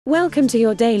Welcome to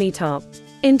your Daily Top.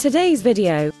 In today's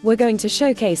video, we're going to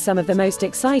showcase some of the most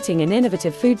exciting and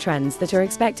innovative food trends that are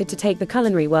expected to take the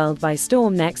culinary world by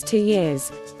storm next 2 years.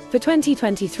 For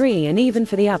 2023 and even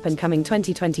for the up-and-coming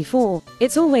 2024,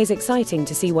 it's always exciting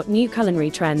to see what new culinary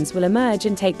trends will emerge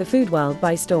and take the food world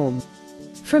by storm.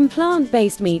 From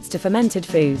plant-based meats to fermented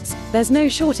foods, there's no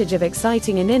shortage of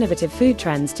exciting and innovative food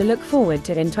trends to look forward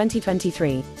to in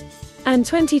 2023 and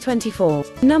 2024.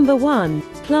 Number 1.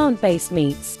 Plant-based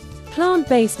meats.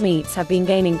 Plant-based meats have been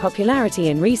gaining popularity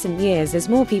in recent years as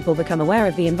more people become aware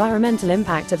of the environmental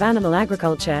impact of animal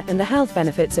agriculture and the health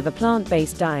benefits of a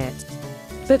plant-based diet.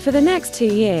 But for the next 2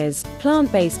 years,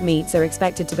 plant-based meats are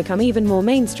expected to become even more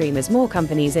mainstream as more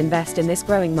companies invest in this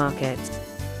growing market.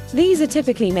 These are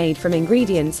typically made from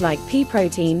ingredients like pea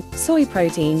protein, soy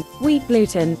protein, wheat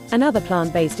gluten, and other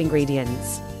plant-based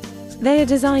ingredients. They are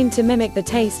designed to mimic the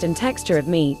taste and texture of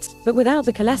meat, but without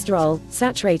the cholesterol,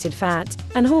 saturated fat,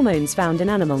 and hormones found in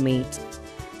animal meat.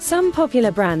 Some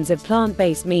popular brands of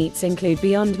plant-based meats include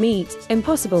Beyond Meat,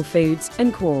 Impossible Foods,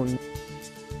 and Quorn.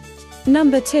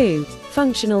 Number 2.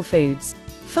 Functional foods.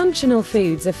 Functional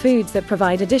foods are foods that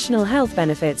provide additional health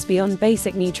benefits beyond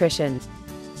basic nutrition.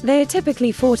 They are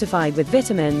typically fortified with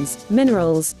vitamins,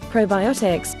 minerals,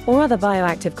 probiotics, or other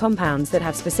bioactive compounds that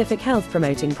have specific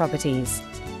health-promoting properties.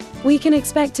 We can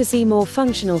expect to see more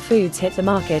functional foods hit the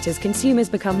market as consumers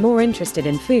become more interested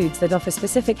in foods that offer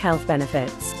specific health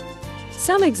benefits.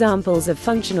 Some examples of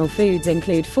functional foods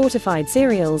include fortified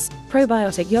cereals,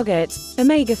 probiotic yogurt,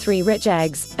 omega-3 rich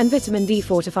eggs, and vitamin D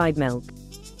fortified milk.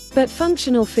 But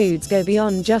functional foods go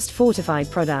beyond just fortified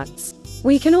products.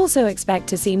 We can also expect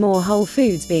to see more whole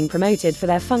foods being promoted for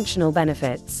their functional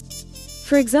benefits.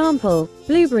 For example,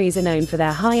 blueberries are known for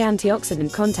their high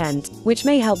antioxidant content, which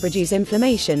may help reduce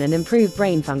inflammation and improve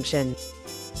brain function.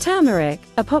 Turmeric,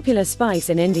 a popular spice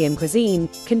in Indian cuisine,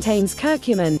 contains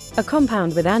curcumin, a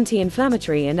compound with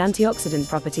anti-inflammatory and antioxidant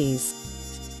properties.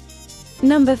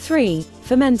 Number 3.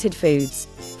 Fermented foods.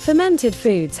 Fermented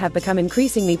foods have become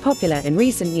increasingly popular in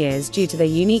recent years due to their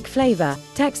unique flavor,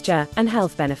 texture, and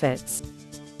health benefits.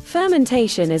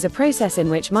 Fermentation is a process in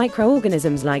which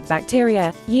microorganisms like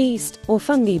bacteria, yeast, or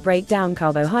fungi break down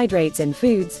carbohydrates in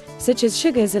foods, such as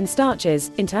sugars and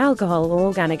starches, into alcohol or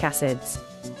organic acids.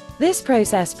 This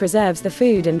process preserves the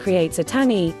food and creates a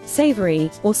tangy, savory,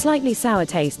 or slightly sour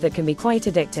taste that can be quite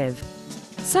addictive.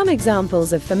 Some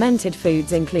examples of fermented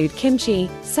foods include kimchi,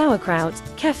 sauerkraut,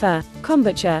 kefir,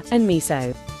 kombucha, and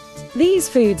miso. These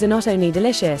foods are not only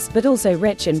delicious but also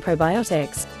rich in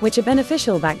probiotics, which are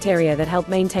beneficial bacteria that help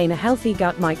maintain a healthy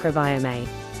gut microbiome.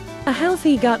 A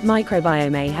healthy gut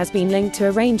microbiome has been linked to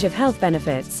a range of health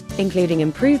benefits, including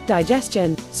improved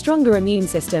digestion, stronger immune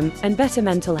system, and better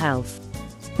mental health.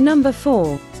 Number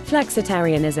 4.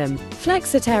 Flexitarianism.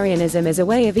 Flexitarianism is a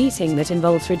way of eating that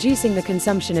involves reducing the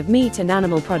consumption of meat and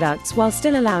animal products while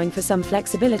still allowing for some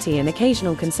flexibility and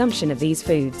occasional consumption of these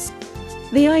foods.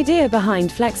 The idea behind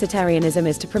flexitarianism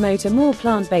is to promote a more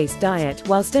plant-based diet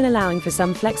while still allowing for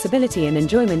some flexibility and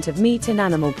enjoyment of meat and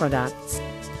animal products.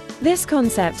 This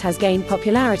concept has gained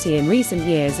popularity in recent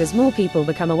years as more people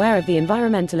become aware of the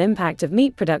environmental impact of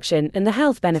meat production and the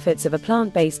health benefits of a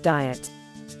plant-based diet.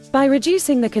 By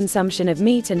reducing the consumption of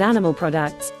meat and animal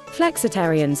products,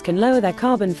 flexitarians can lower their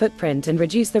carbon footprint and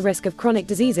reduce the risk of chronic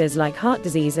diseases like heart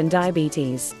disease and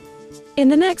diabetes. In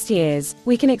the next years,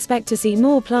 we can expect to see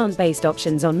more plant-based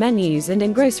options on menus and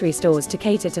in grocery stores to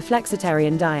cater to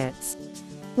flexitarian diets.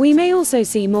 We may also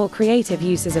see more creative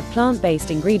uses of plant-based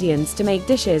ingredients to make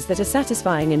dishes that are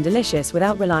satisfying and delicious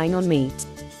without relying on meat.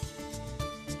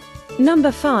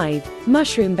 Number 5.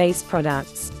 Mushroom-based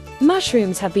products.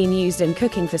 Mushrooms have been used in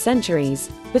cooking for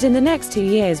centuries, but in the next 2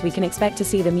 years we can expect to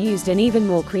see them used in even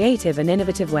more creative and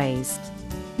innovative ways.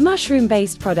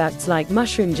 Mushroom-based products like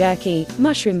mushroom jerky,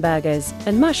 mushroom burgers,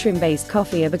 and mushroom-based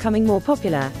coffee are becoming more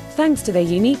popular, thanks to their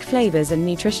unique flavors and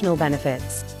nutritional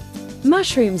benefits.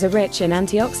 Mushrooms are rich in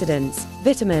antioxidants,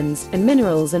 vitamins, and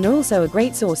minerals and are also a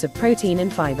great source of protein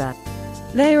and fiber.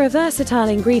 They are a versatile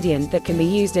ingredient that can be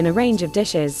used in a range of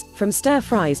dishes, from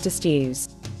stir-fries to stews.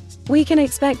 We can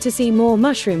expect to see more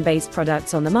mushroom-based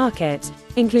products on the market,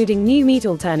 including new meat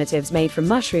alternatives made from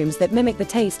mushrooms that mimic the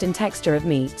taste and texture of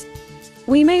meat.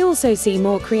 We may also see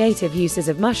more creative uses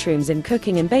of mushrooms in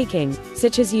cooking and baking,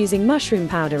 such as using mushroom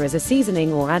powder as a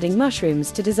seasoning or adding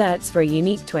mushrooms to desserts for a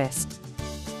unique twist.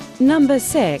 Number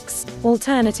 6.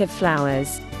 Alternative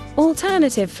flours.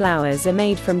 Alternative flours are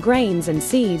made from grains and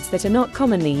seeds that are not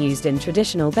commonly used in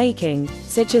traditional baking,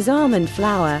 such as almond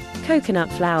flour,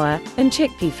 coconut flour, and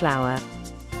chickpea flour.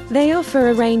 They offer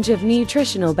a range of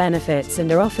nutritional benefits and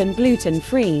are often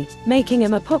gluten-free, making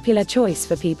them a popular choice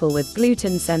for people with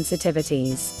gluten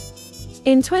sensitivities.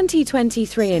 In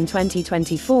 2023 and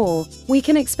 2024, we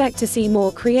can expect to see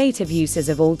more creative uses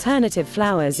of alternative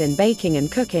flours in baking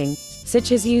and cooking,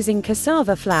 such as using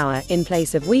cassava flour in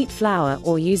place of wheat flour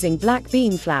or using black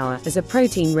bean flour as a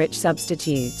protein-rich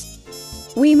substitute.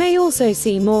 We may also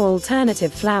see more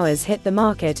alternative flours hit the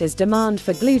market as demand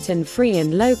for gluten-free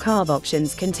and low-carb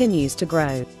options continues to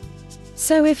grow.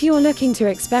 So if you're looking to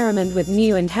experiment with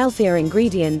new and healthier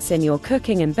ingredients in your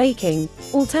cooking and baking,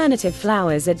 alternative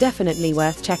flours are definitely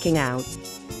worth checking out.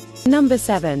 Number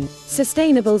 7.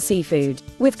 Sustainable seafood.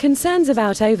 With concerns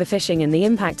about overfishing and the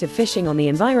impact of fishing on the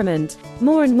environment,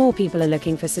 more and more people are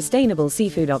looking for sustainable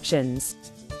seafood options.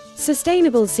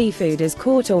 Sustainable seafood is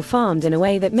caught or farmed in a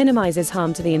way that minimizes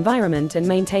harm to the environment and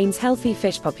maintains healthy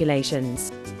fish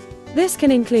populations. This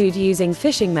can include using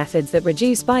fishing methods that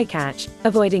reduce bycatch,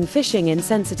 avoiding fishing in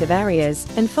sensitive areas,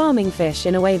 and farming fish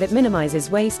in a way that minimizes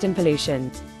waste and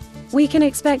pollution. We can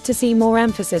expect to see more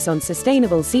emphasis on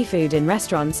sustainable seafood in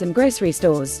restaurants and grocery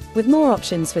stores, with more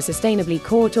options for sustainably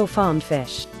caught or farmed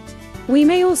fish. We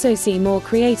may also see more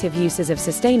creative uses of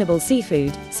sustainable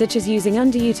seafood, such as using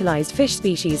underutilized fish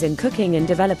species in cooking and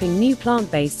developing new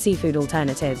plant-based seafood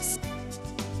alternatives.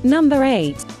 Number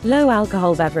 8.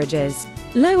 Low-alcohol beverages.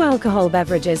 Low-alcohol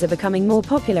beverages are becoming more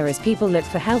popular as people look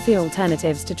for healthier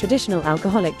alternatives to traditional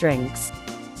alcoholic drinks.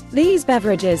 These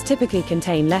beverages typically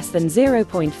contain less than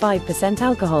 0.5%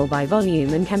 alcohol by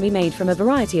volume and can be made from a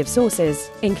variety of sources,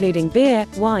 including beer,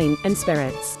 wine, and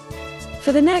spirits.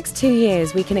 For the next 2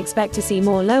 years, we can expect to see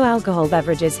more low-alcohol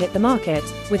beverages hit the market,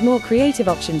 with more creative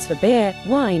options for beer,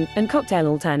 wine, and cocktail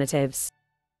alternatives.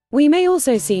 We may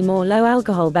also see more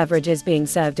low-alcohol beverages being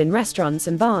served in restaurants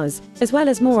and bars, as well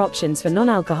as more options for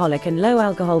non-alcoholic and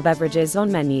low-alcohol beverages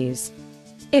on menus.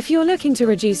 If you're looking to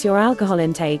reduce your alcohol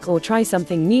intake or try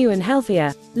something new and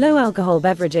healthier, low-alcohol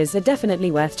beverages are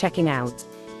definitely worth checking out.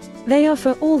 They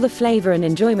offer all the flavor and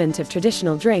enjoyment of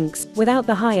traditional drinks, without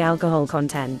the high alcohol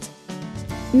content.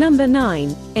 Number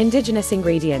 9. Indigenous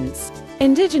ingredients.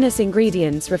 Indigenous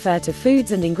ingredients refer to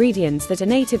foods and ingredients that are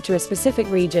native to a specific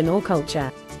region or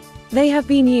culture. They have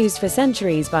been used for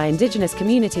centuries by indigenous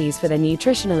communities for their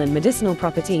nutritional and medicinal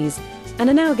properties, and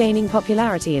are now gaining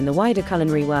popularity in the wider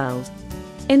culinary world.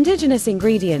 Indigenous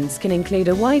ingredients can include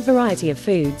a wide variety of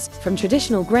foods, from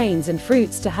traditional grains and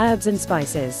fruits to herbs and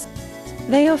spices.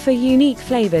 They offer unique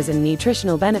flavors and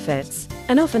nutritional benefits,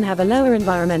 and often have a lower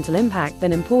environmental impact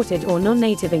than imported or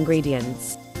non-native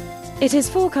ingredients. It is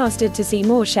forecasted to see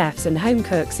more chefs and home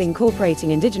cooks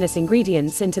incorporating indigenous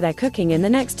ingredients into their cooking in the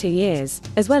next 2 years,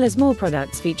 as well as more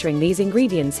products featuring these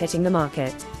ingredients hitting the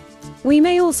market. We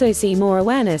may also see more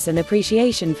awareness and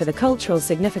appreciation for the cultural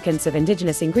significance of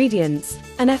indigenous ingredients,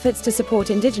 and efforts to support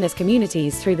indigenous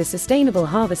communities through the sustainable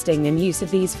harvesting and use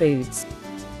of these foods.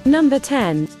 Number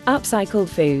 10. Upcycled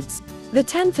foods. The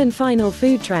 10th and final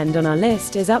food trend on our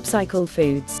list is upcycled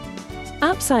foods.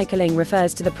 Upcycling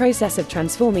refers to the process of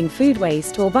transforming food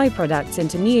waste or byproducts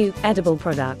into new, edible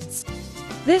products.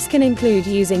 This can include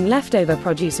using leftover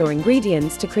produce or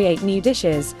ingredients to create new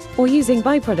dishes, or using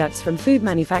byproducts from food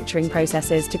manufacturing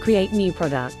processes to create new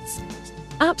products.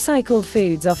 Upcycled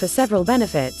foods offer several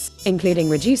benefits, including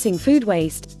reducing food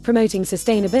waste, promoting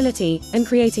sustainability, and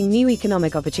creating new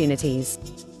economic opportunities.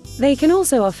 They can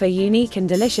also offer unique and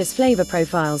delicious flavor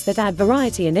profiles that add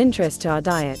variety and interest to our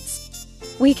diets.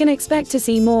 We can expect to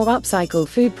see more upcycled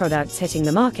food products hitting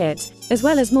the market, as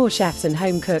well as more chefs and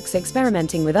home cooks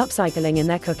experimenting with upcycling in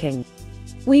their cooking.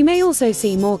 We may also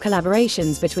see more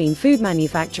collaborations between food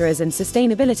manufacturers and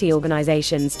sustainability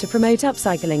organizations to promote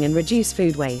upcycling and reduce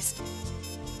food waste.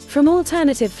 From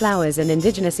alternative flours and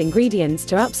indigenous ingredients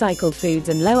to upcycled foods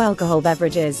and low-alcohol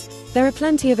beverages, there are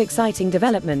plenty of exciting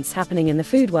developments happening in the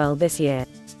food world this year.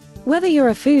 Whether you're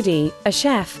a foodie, a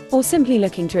chef, or simply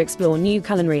looking to explore new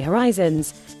culinary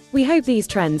horizons, we hope these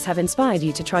trends have inspired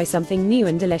you to try something new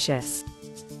and delicious.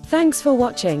 Thanks for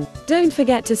watching. Don't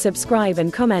forget to subscribe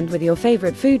and comment with your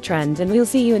favorite food trend, and we'll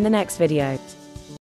see you in the next video.